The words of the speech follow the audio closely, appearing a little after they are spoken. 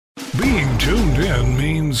Being tuned in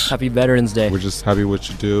means Happy Veterans Day. We're just happy what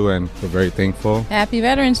you do, and we're very thankful. Happy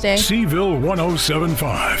Veterans Day. Seville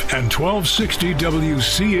 107.5 and 1260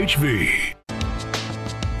 WCHV.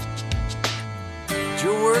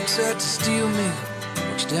 Joe works at the steel mill,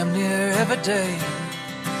 works damn near every day.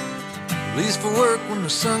 Leaves for work when the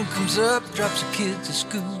sun comes up, drops the kids to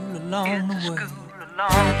school along the way.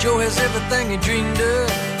 Joe has everything he dreamed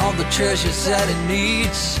of, all the treasures that he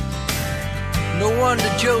needs. No wonder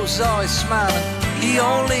Joe's always smiling, he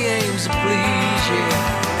only aims to please,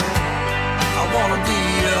 yeah. I wanna be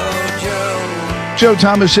your Joe. Joe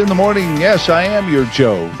Thomas in the morning. Yes, I am your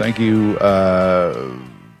Joe. Thank you,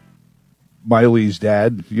 Miley's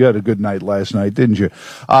dad. You had a good night last night, didn't you?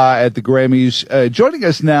 At the Grammys. Joining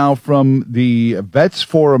us now from the Vets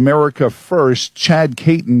for America First, Chat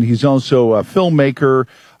Caton. He's also a filmmaker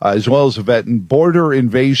as well as a vet in Border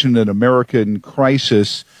Invasion and American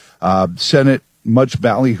Crisis. Senate much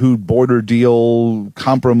ballyhooed border deal,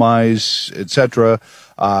 compromise, etc.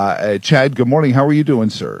 Chad, good morning. How are you doing,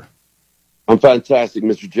 sir? I'm fantastic,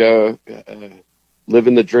 Mr. Joe.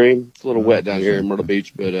 Living the dream. It's a little wet down here in Myrtle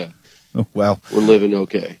Beach, but well, we're living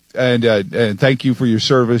okay. And thank you for your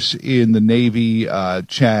service in the Navy,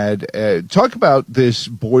 Chad. Talk about this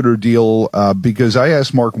border deal, because I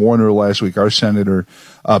asked Mark Warner last week, our senator,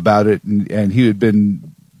 about it, and he had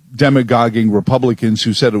been demagoguing Republicans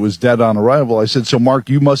who said it was dead on arrival. I said, so Mark,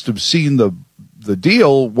 you must have seen the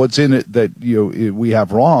deal. What's in it that we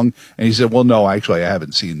have wrong? And he said, well, no, actually, I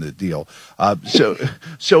haven't seen the deal. So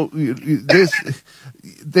this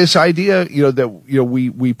idea, that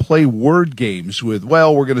we play word games with,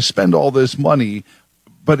 well, we're going to spend all this money,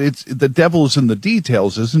 but it's the devil's in the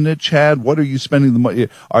details, isn't it, Chad? What are you spending the money?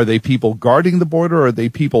 Are they people guarding the border? Or are they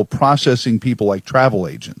people processing people like travel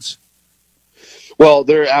agents? Well,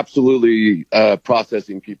 they're absolutely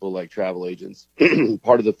processing people like travel agents.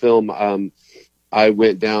 Part of the film, I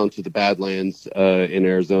went down to the Badlands in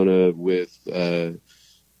Arizona with the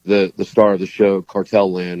star of the show,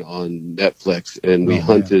 Cartel Land, on Netflix, and we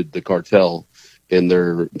hunted the cartel in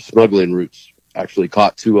their smuggling routes. Actually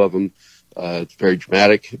caught two of them. It's very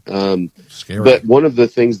dramatic. Scary. But one of the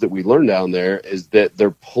things that we learned down there is that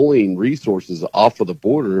they're pulling resources off of the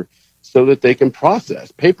border so that they can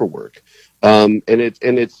process paperwork. And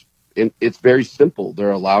it's very simple. They're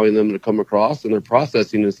allowing them to come across, and they're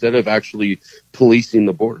processing instead of actually policing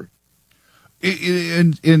the border.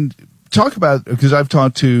 And talk about, because I've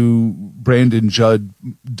talked to Brandon Judd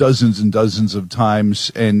dozens and dozens of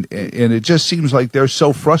times, and it just seems like they're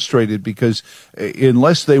so frustrated because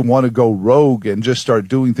unless they want to go rogue and just start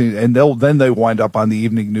doing things, and then they wind up on the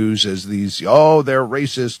evening news as these, they're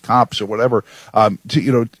racist cops or whatever.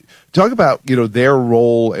 Talk about, their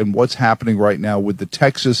role and what's happening right now with the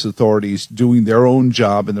Texas authorities doing their own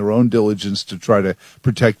job and their own diligence to try to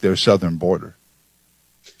protect their southern border.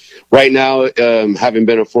 Right now, having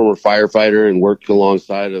been a former firefighter and worked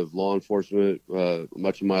alongside of law enforcement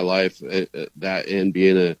much of my life, that and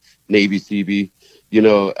being a Navy CB,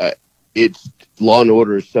 it's law and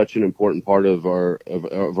order is such an important part of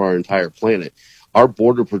our entire planet. Our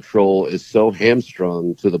border patrol is so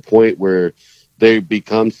hamstrung to the point where they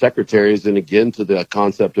become secretaries, and again, to the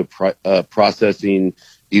concept of processing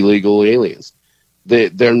illegal aliens.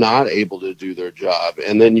 They're not able to do their job.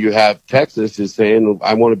 And then you have Texas is saying,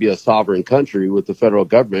 I want to be a sovereign country, with the federal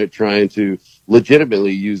government trying to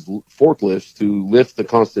legitimately use forklifts to lift the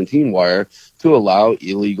Constantine wire to allow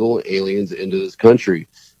illegal aliens into this country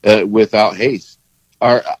without haste.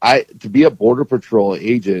 To be a border patrol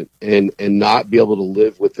agent and not be able to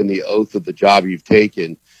live within the oath of the job you've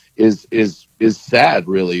taken is sad,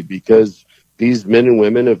 really, because these men and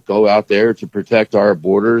women have go out there to protect our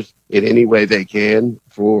borders in any way they can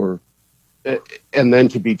and then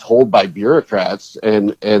to be told by bureaucrats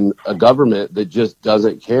and a government that just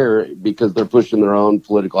doesn't care because they're pushing their own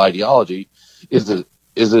political ideology is a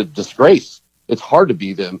disgrace. It's hard to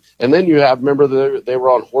be them. And then you have, remember, they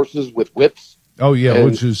were on horses with whips. Oh yeah,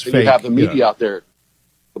 which is fake. You have the media out there.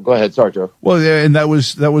 Go ahead, sorry, Joe. Well, yeah, and that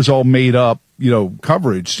was all made up,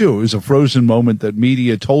 coverage too. It was a frozen moment that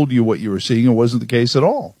media told you what you were seeing. It wasn't the case at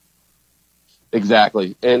all.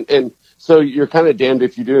 Exactly, and so you're kind of damned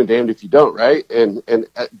if you do and damned if you don't, right? And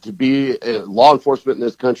to be law enforcement in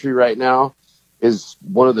this country right now is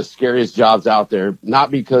one of the scariest jobs out there.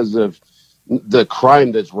 Not because of the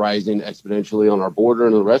crime that's rising exponentially on our border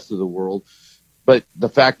and the rest of the world, but the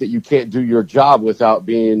fact that you can't do your job without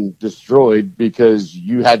being destroyed because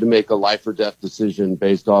you had to make a life or death decision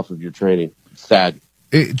based off of your training. It's sad.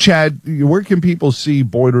 Chad, where can people see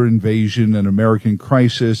Border Invasion and American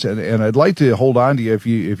Crisis? And I'd like to hold on to you if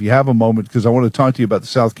you have a moment, because I want to talk to you about the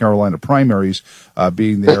South Carolina primaries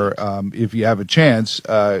being there. If you have a chance,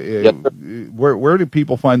 Yep. where do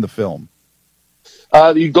people find the film?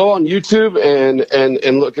 You go on YouTube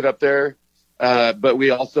and look it up there. But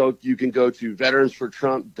you can go to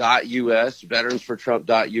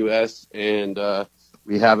veteransfortrump.us, and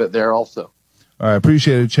we have it there also. All right,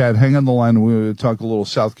 appreciate it, Chad. Hang on the line. We'll talk a little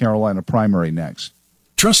South Carolina primary next.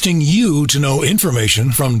 Trusting you to know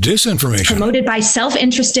information from disinformation. Promoted by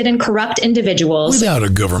self-interested and corrupt individuals. Without a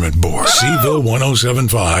government board. Seville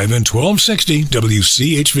 107.5 and 1260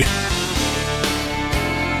 WCHV.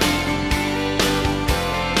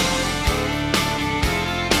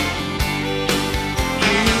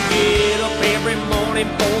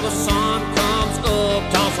 Before the sun comes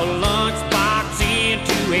up, toss a lunchbox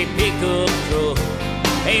into a pickup truck.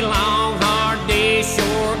 A long, hard day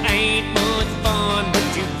sure ain't much fun, but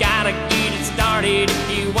you gotta get it started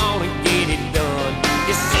if you wanna get it done.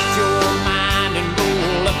 Just set your mind and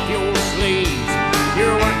roll up your sleeves.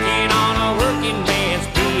 You're working on a working man's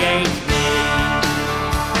PhD.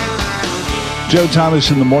 Joe Thomas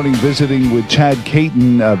in the morning, visiting with Chat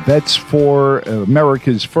Caton, Vets for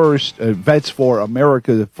America First,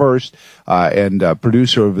 and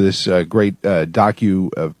producer of this great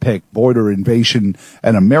docu pick, Border Invasion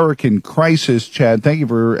and American Crisis. Chad, thank you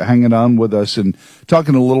for hanging on with us and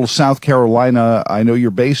talking a little South Carolina. I know you're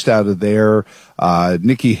based out of there.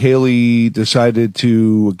 Nikki Haley decided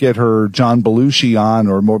to get her John Belushi on,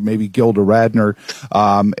 or more maybe Gilda Radner,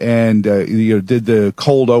 and did the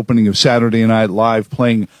cold opening of Saturday Night Live,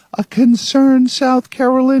 playing a concerned South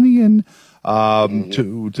Carolinian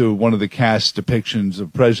to one of the cast depictions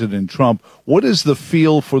of President Trump. What is the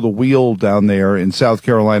feel for the wheel down there in South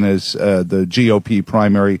Carolina as the GOP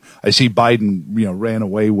primary? I see Biden, ran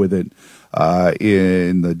away with it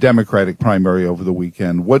in the Democratic primary over the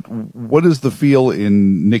weekend. What is the feel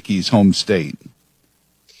in Nikki's home state?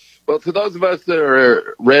 Well, to those of us that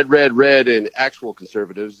are red, and actual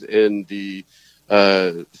conservatives in the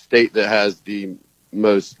state that has the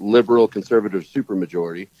most liberal conservative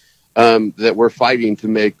supermajority, that we're fighting to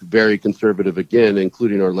make very conservative again,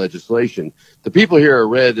 including our legislation. The people here are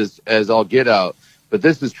red as all get out, but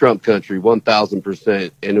this is Trump country,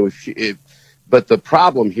 1,000%. And but the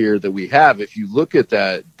problem here that we have, if you look at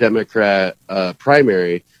that Democrat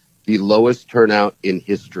primary, the lowest turnout in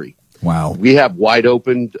history. Wow. We have wide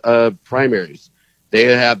open primaries. They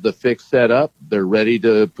have the fix set up. They're ready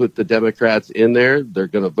to put the Democrats in there. They're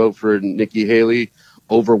going to vote for Nikki Haley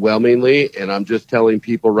overwhelmingly. And I'm just telling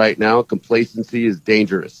people right now, complacency is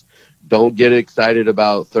dangerous. Don't get excited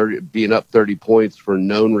about being up 30 points for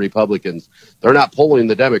known Republicans. They're not polling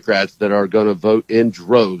the Democrats that are going to vote in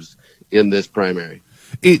droves in this primary.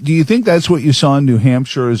 Do you think that's what you saw in New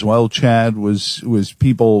Hampshire as well, Chad, was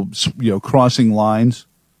people, crossing lines?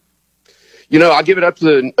 I'll give it up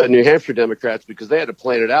to the New Hampshire Democrats because they had to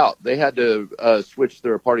plan it out. They had to switch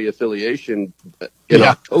their party affiliation in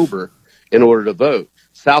October in order to vote.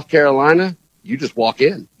 South Carolina, you just walk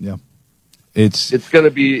in. Yeah, it's going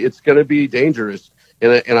to be dangerous.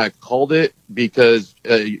 And I called it because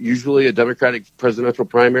usually a Democratic presidential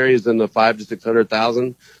primary is in the 500,000 to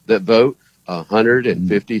 600,000 that vote.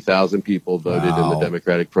 150,000 people voted in the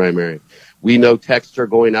Democratic primary. We know texts are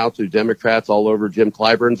going out to Democrats all over Jim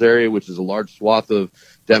Clyburn's area, which is a large swath of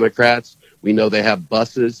Democrats. We know they have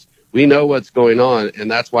buses. We know what's going on,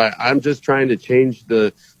 and that's why I'm just trying to change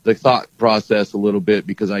the thought process a little bit,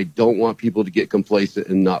 because I don't want people to get complacent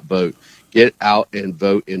and not vote. Get out and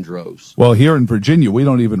vote in droves. Well, here in Virginia, we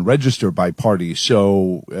don't even register by party,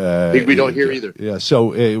 so we don't here either. Yeah,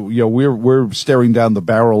 so we're staring down the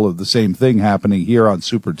barrel of the same thing happening here on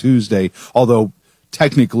Super Tuesday. Although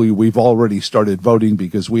technically, we've already started voting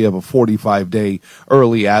because we have a 45-day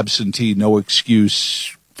early absentee, no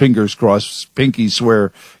excuse, fingers crossed, pinky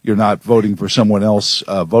swear you're not voting for someone else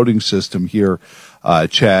voting system here.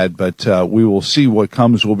 Chad, but we will see what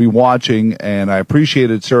comes. We'll be watching, and I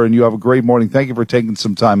appreciate it, sir, and you have a great morning. Thank you for taking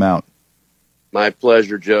some time out. My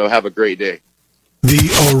pleasure, Joe. Have a great day.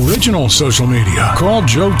 The original social media. Call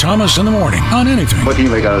Joe Thomas in the morning on anything. What do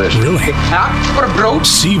you make out of this? Really? What a bro.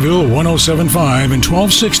 Seville 107.5 and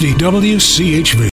 1260 WCHV.